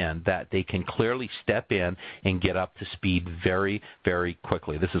step in, that they can clearly step in and get up to speed very, very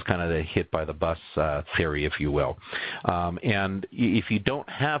quickly. This is kind of the hit by the bus theory, if you will. And if you don't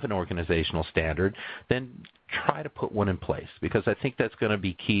have an organizational standard, then try to put one in place, because I think that's going to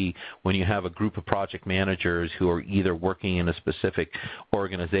be key when you have a group of project managers who are either working in a specific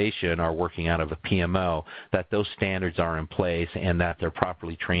organization or working out of a PMO, that those standards are in place and that they're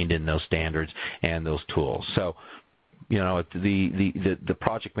properly trained in those standards and those tools. So, the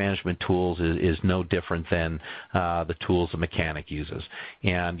project management tools is no different than the tools a mechanic uses.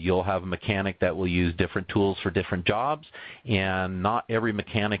 And you'll have a mechanic that will use different tools for different jobs, and not every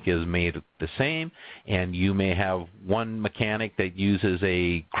mechanic is made the same. And you may have one mechanic that uses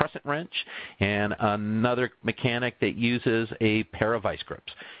a crescent wrench and another mechanic that uses a pair of vice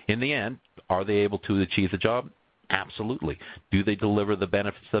grips. In the end, are they able to achieve the job? Absolutely. Do they deliver the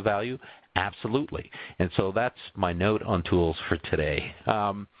benefits of value? Absolutely. And so that's my note on tools for today.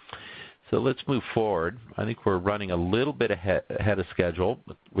 So let's move forward. I think we're running a little bit ahead of schedule,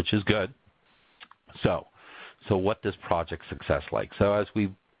 which is good. So what does project success like? So as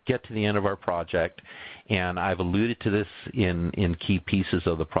we get to the end of our project, and I've alluded to this in key pieces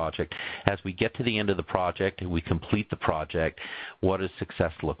of the project, as we get to the end of the project and we complete the project, what does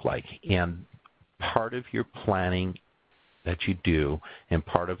success look like? And part of your planning that you do and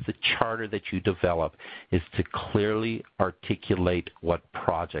part of the charter that you develop is to clearly articulate what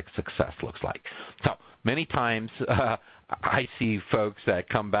project success looks like. So many times I see folks that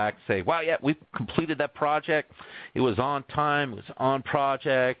come back and say, well, yeah, we completed that project. It was on time. It was on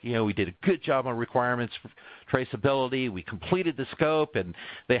project. You know, we did a good job on requirements traceability. We completed the scope, and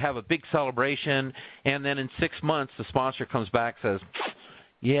they have a big celebration. And then in 6 months, the sponsor comes back and says,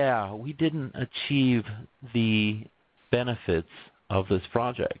 yeah, we didn't achieve the benefits of this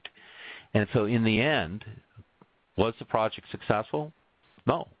project. And so in the end, was the project successful?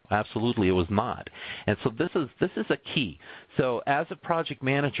 No, absolutely it was not. And so this is a key. So as a project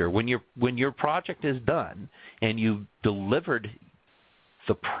manager, when your project is done and you've delivered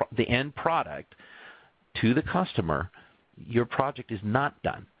the end product to the customer, your project is not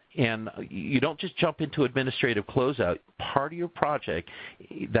done. And you don't just jump into administrative closeout. Part of your project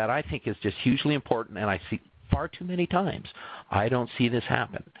that I think is just hugely important, and I see far too many times, I don't see this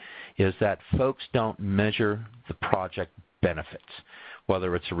happen, is that folks don't measure the project benefits,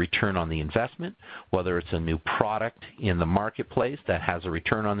 whether it's a return on the investment, whether it's a new product in the marketplace that has a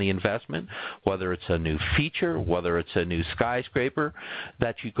return on the investment, whether it's a new feature, whether it's a new skyscraper,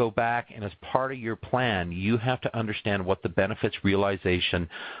 that you go back and as part of your plan, you have to understand what the benefits realization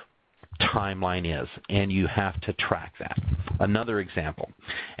timeline is, and you have to track that. Another example,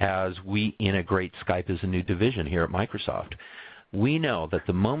 as we integrate Skype as a new division here at Microsoft, we know that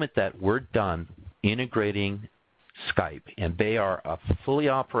the moment that we're done integrating Skype and they are a fully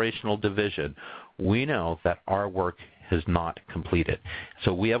operational division, we know that our work has not completed.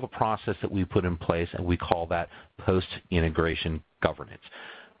 So we have a process that we put in place, and we call that post-integration governance.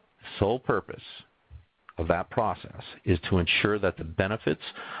 Sole purpose of that process is to ensure that the benefits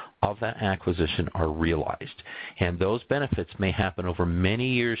of that acquisition are realized. And those benefits may happen over many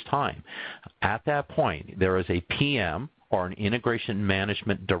years' time. At that point, there is a PM or an integration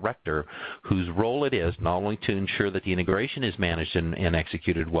management director whose role it is not only to ensure that the integration is managed and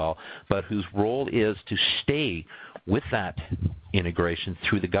executed well, but whose role is to stay with that integration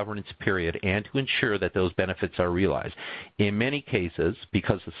through the governance period and to ensure that those benefits are realized. In many cases,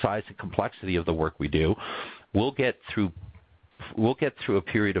 because of the size and complexity of the work we do, we'll get through a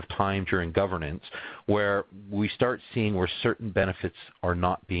period of time during governance where we start seeing where certain benefits are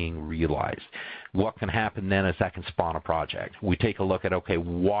not being realized. What can happen then is that can spawn a project. We take a look at, okay,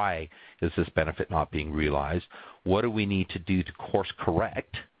 why is this benefit not being realized? What do we need to do to course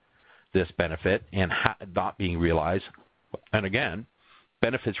correct this benefit and not being realized? And again,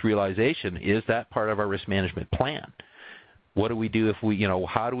 benefits realization, is that part of our risk management plan? What do we do if we,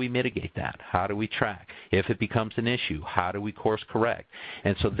 how do we mitigate that? How do we track? If it becomes an issue, how do we course correct?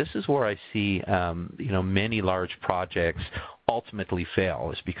 And so this is where I see, many large projects ultimately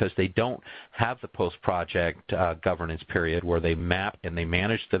fail, is because they don't have the post-project governance period where they map and they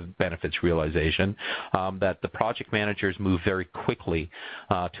manage the benefits realization, that the project managers move very quickly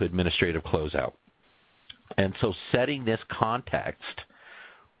to administrative closeout. And so setting this context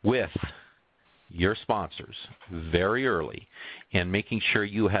with your sponsors very early and making sure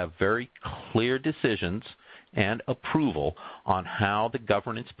you have very clear decisions and approval on how the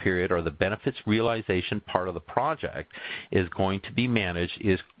governance period or the benefits realization part of the project is going to be managed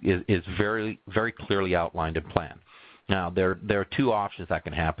is very, very clearly outlined and planned. Now, there are two options that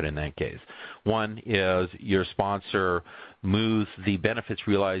can happen in that case. One is your sponsor moves the benefits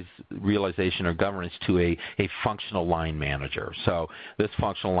realization or governance to a functional line manager. So this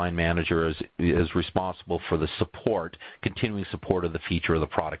functional line manager is responsible for the support, continuing support of the feature or the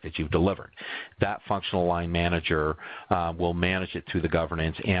product that you've delivered. That functional line manager will manage it through the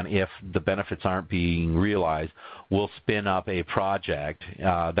governance, and if the benefits aren't being realized, we'll spin up a project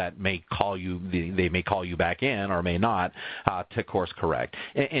that may call you, they may call you back in or may not, to course correct.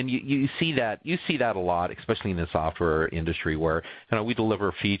 And you see that a lot, especially in the software industry, where we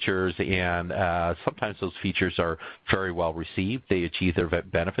deliver features, and sometimes those features are very well received. They achieve their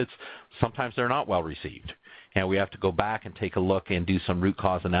benefits. Sometimes they're not well received. And we have to go back and take a look and do some root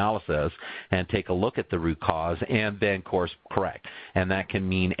cause analysis and take a look at the root cause and then course correct. And that can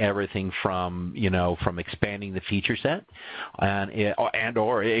mean everything from, from expanding the feature set,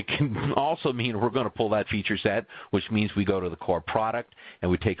 or it can also mean we're going to pull that feature set, which means we go to the core product and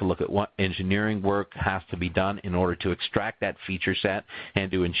we take a look at what engineering work has to be done in order to extract that feature set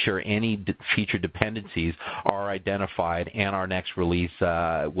and to ensure any feature dependencies are identified, and our next release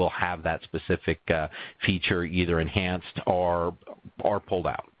will have that specific feature either enhanced or pulled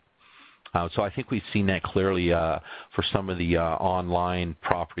out. So I think we've seen that clearly for some of the online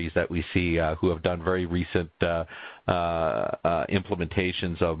properties that we see who have done very recent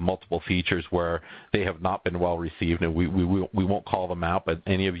implementations of multiple features where they have not been well received, and we won't call them out, but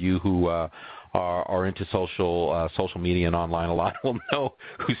any of you who are into social media and online a lot will know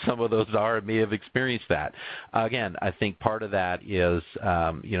who some of those are and may have experienced that. Again, I think part of that is,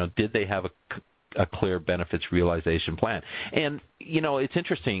 did they have a clear benefits realization plan? And, it's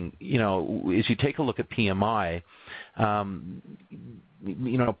interesting, as you take a look at PMI, PMI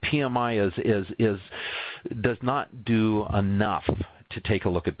does not do enough to take a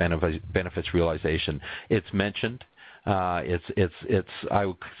look at benefits realization. It's mentioned. It's I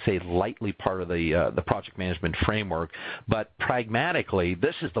would say lightly part of the project management framework, but pragmatically,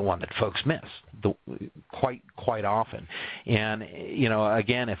 this is the one that folks miss quite often. And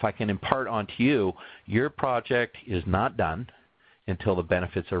again, if I can impart onto you, your project is not done until the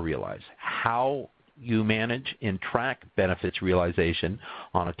benefits are realized. How you manage and track benefits realization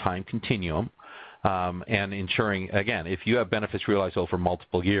on a time continuum. And ensuring, again, if you have benefits realized over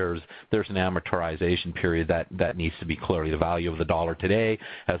multiple years, there's an amortization period that needs to be clearly the value of the dollar today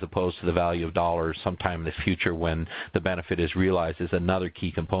as opposed to the value of dollars sometime in the future when the benefit is realized is another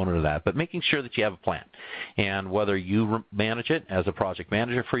key component of that. But making sure that you have a plan. And whether you manage it as a project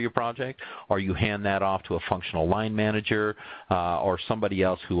manager for your project or you hand that off to a functional line manager or somebody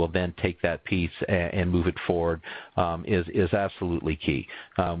else who will then take that piece and move it forward is absolutely key.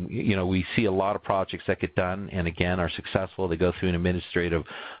 We see a lot of projects that get done and again are successful. They go through an administrative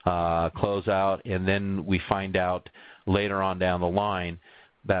closeout, and then we find out later on down the line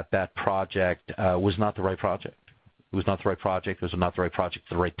that project was not the right project. It was not the right project. It was not the right project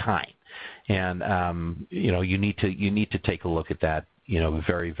at the right time. And you need to take a look at that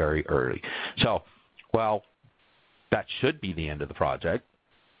very, very early. So, well, that should be the end of the project.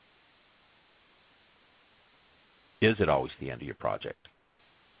 Is it always the end of your project?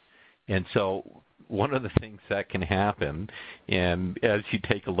 And so one of the things that can happen, and as you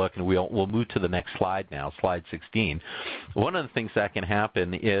take a look, and we'll move to the next slide now, slide 16, one of the things that can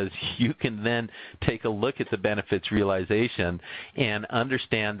happen is you can then take a look at the benefits realization and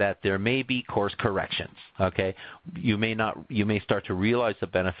understand that there may be course corrections, okay? You may start to realize the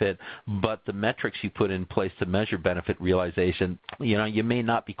benefit, but the metrics you put in place to measure benefit realization, you may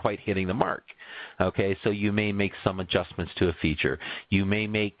not be quite hitting the mark. Okay, so you may make some adjustments to a feature. You may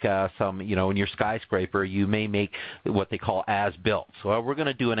make some, in your skyscraper, you may make what they call as-built. So we're going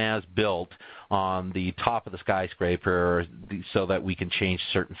to do an as-built on the top of the skyscraper so that we can change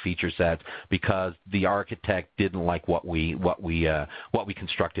certain feature sets because the architect didn't like what we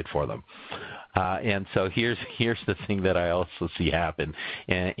constructed for them. And so here's the thing that I also see happen,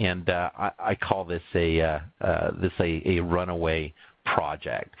 and I call this a runaway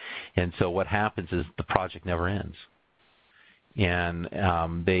project. And so what happens is the project never ends. And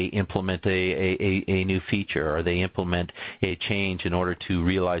they implement a new feature or they implement a change in order to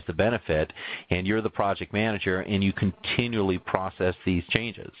realize the benefit, and you're the project manager and you continually process these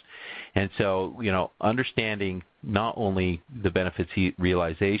changes. And so, understanding not only the benefits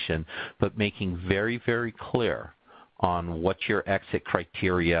realization, but making very, very clear on what your exit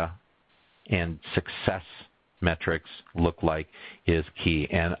criteria and success metrics look like is key.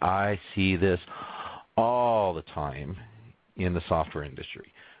 And I see this all the time in the software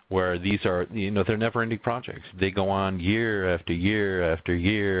industry where these are, they're never-ending projects. They go on year after year after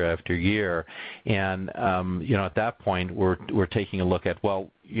year after year. And, at that point, we're taking a look at,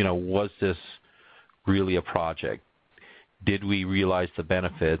 was this really a project? Did we realize the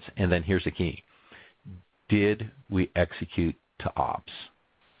benefits? And then here's the key. Did we execute to ops?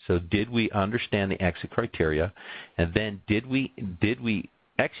 So did we understand the exit criteria, and then did we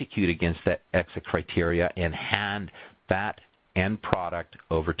execute against that exit criteria and hand that end product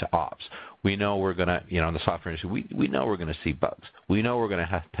over to ops? We know we're going to, in the software industry, we know we're going to see bugs. We know we're going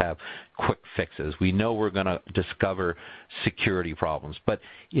to have quick fixes. We know we're going to discover security problems. But,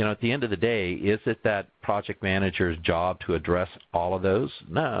 at the end of the day, is it that project manager's job to address all of those?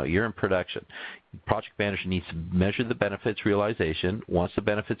 No, you're in production. Project manager needs to measure the benefits realization. Once the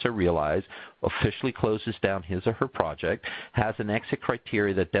benefits are realized, officially closes down his or her project, has an exit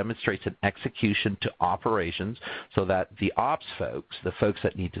criteria that demonstrates an execution to operations so that the ops folks, the folks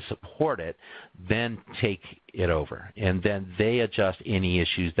that need to support it, then take it over. And then they adjust any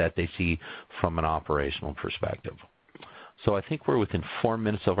issues that they see from an operational perspective. So I think we're within 4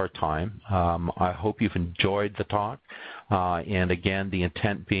 minutes of our time. I hope you've enjoyed the talk. And again, the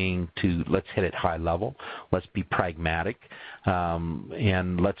intent being to let's hit it high level. Let's be pragmatic.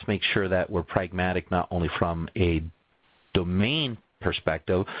 And let's make sure that we're pragmatic not only from a domain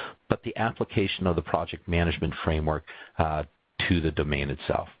perspective, but the application of the project management framework to the domain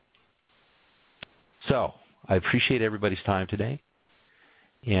itself. So I appreciate everybody's time today.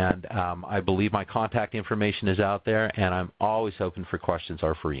 And I believe my contact information is out there, and I'm always open for questions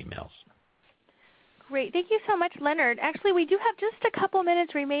or for emails. Great. Thank you so much, Leonard. Actually, we do have just a couple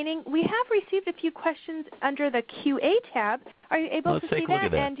minutes remaining. We have received a few questions under the QA tab. Are you able to see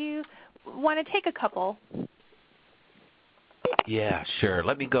that? And do you want to take a couple? Yeah, sure.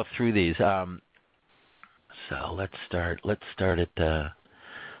 Let me go through these. So let's start at the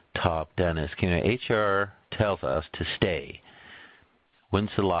top. Dennis, HR tells us to stay. Wins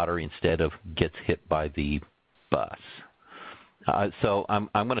the lottery instead of gets hit by the bus. So I'm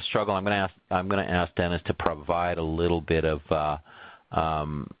going to struggle. I'm going to ask Dennis to provide a little bit of a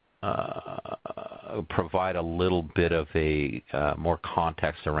more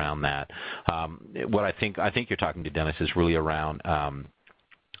context around that. What I think you're talking to Dennis is really around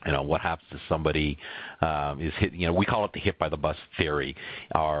what happens to somebody is hit. We call it the hit by the bus theory.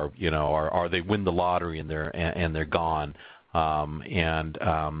 Or they win the lottery and they're gone. HR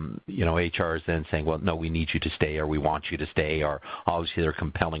is then saying, well, no, we need you to stay, or we want you to stay, or obviously there are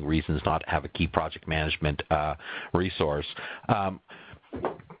compelling reasons not to have a key project management resource.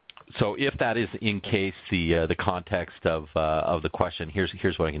 So if that is in case the context of the question,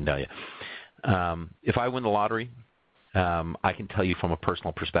 here's what I can tell you. If I win the lottery, I can tell you from a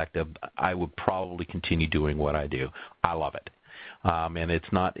personal perspective, I would probably continue doing what I do. I love it. And it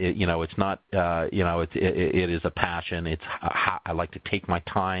is a passion. I like to take my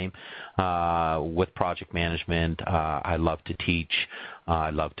time with project management. I love to teach.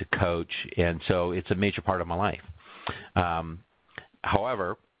 I love to coach, and so it's a major part of my life.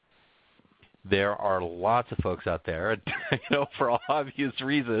 However, there are lots of folks out there, for obvious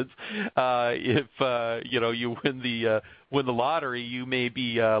reasons. If you win the lottery, you may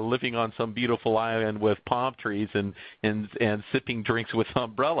be living on some beautiful island with palm trees and sipping drinks with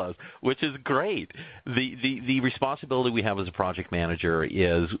umbrellas, which is great. The responsibility we have as a project manager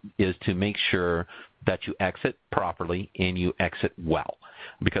is to make sure that you exit properly and you exit well,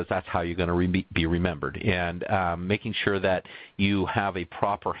 because that's how you're going to be remembered. And making sure that you have a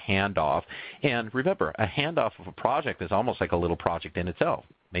proper handoff. And remember, a handoff of a project is almost like a little project in itself.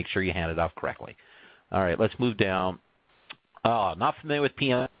 Make sure you hand it off correctly. All right, let's move down. Not familiar with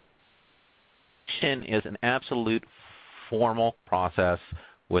PMI. Is an absolute formal process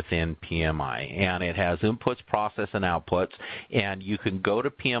within PMI, and it has inputs, process, and outputs, and you can go to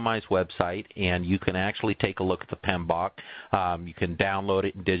PMI's website and you can actually take a look at the PMBOK. You can download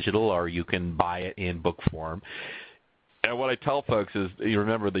it in digital, or you can buy it in book form. And what I tell folks is, you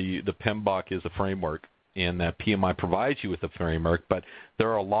remember the PMBOK is a framework, and that PMI provides you with a framework, but there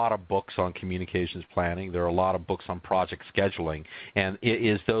are a lot of books on communications planning. There are a lot of books on project scheduling, and it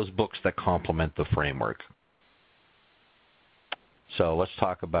is those books that complement the framework. So let's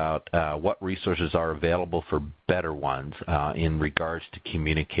talk about what resources are available for better ones in regards to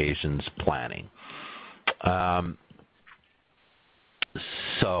communications planning.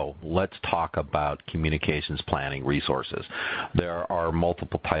 So let's talk about communications planning resources. There are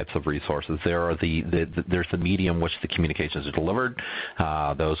multiple types of resources. There's the medium which the communications are delivered.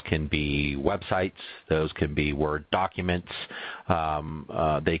 Those can be websites. Those can be Word documents.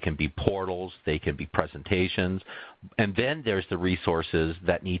 They can be portals. They can be presentations. And then there's the resources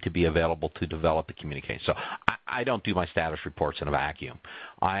that need to be available to develop the communication. So I don't do my status reports in a vacuum.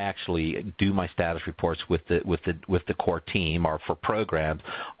 I actually do my status reports with the core team, or for programs,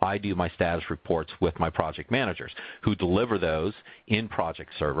 I do my status reports with my project managers who deliver those in Project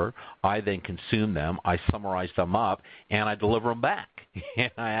Server. I then consume them, I summarize them up, and I deliver them back.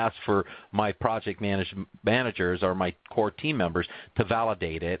 And I ask for my project managers or my core team members to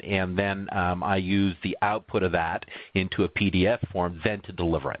validate it, and then I use the output of that into a PDF form then to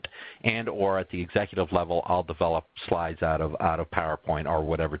deliver it. And or at the executive level, I'll develop slides out of PowerPoint or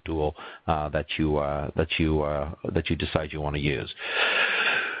whatever tool that you decide you want to use.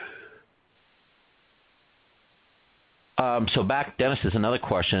 So back, Dennis, is another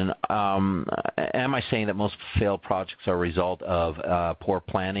question. Am I saying that most failed projects are a result of poor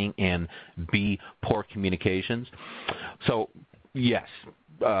planning and B, poor communications? So yes,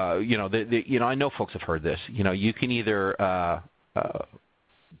 I know folks have heard this. You can either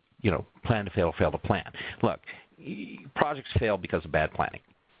plan to fail or fail to plan. Look, projects fail because of bad planning.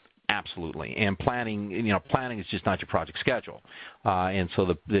 Absolutely. And planning is just not your project schedule. And so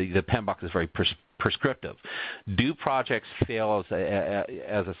the PMBOK is very prescriptive. Do projects fail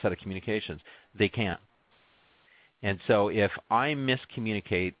as a set of communications? They can. And so if I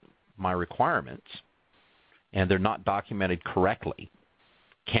miscommunicate my requirements, and they're not documented correctly,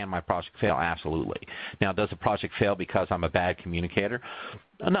 can my project fail? Absolutely. Now, does a project fail because I'm a bad communicator?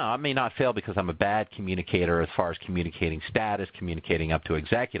 No, I may not fail because I'm a bad communicator as far as communicating status, communicating up to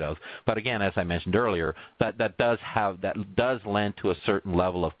executives. But again, as I mentioned earlier, that does lend to a certain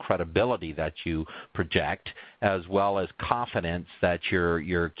level of credibility that you project, as well as confidence that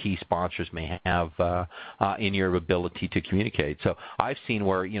your key sponsors may have in your ability to communicate. So I've seen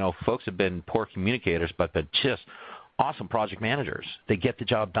where folks have been poor communicators, but just awesome project managers. They get the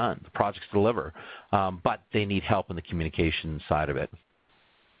job done. The projects deliver, but they need help in the communication side of it.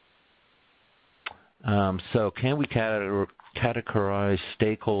 So can we categorize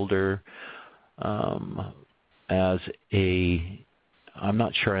stakeholder as a, I'm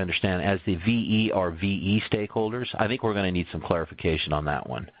not sure I understand, as the VE or VE stakeholders? I think we're going to need some clarification on that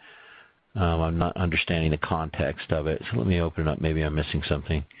one. I'm not understanding the context of it. So let me open it up. Maybe I'm missing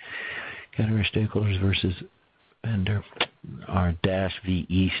something. Category stakeholders versus vendor are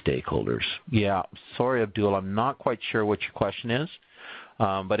 -VE stakeholders. Yeah, sorry, Abdul. I'm not quite sure what your question is.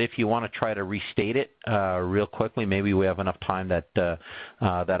 But if you want to try to restate it real quickly, maybe we have enough time that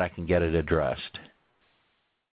I can get it addressed.